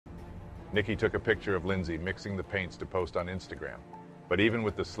Nikki took a picture of Lindsay mixing the paints to post on Instagram. But even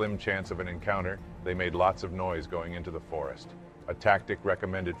with the slim chance of an encounter, they made lots of noise going into the forest, a tactic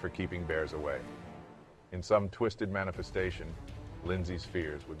recommended for keeping bears away. In some twisted manifestation, Lindsay's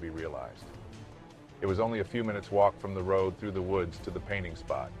fears would be realized. It was only a few minutes' walk from the road through the woods to the painting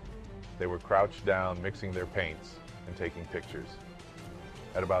spot. They were crouched down, mixing their paints and taking pictures.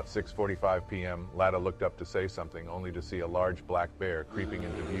 At about 6:45 p.m., Latta looked up to say something, only to see a large black bear creeping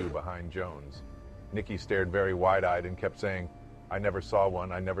into view behind Jones. Nikki stared very wide-eyed and kept saying, "I never saw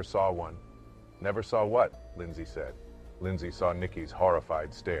one, I never saw one." "Never saw what?" Lindsay said. Lindsay saw Nikki's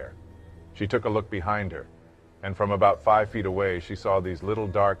horrified stare. She took a look behind her, and from about 5 feet away, she saw these little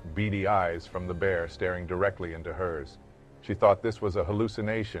dark, beady eyes from the bear staring directly into hers. She thought this was a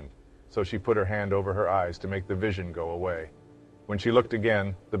hallucination, so she put her hand over her eyes to make the vision go away. When she looked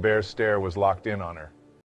again, the bear's stare was locked in on her.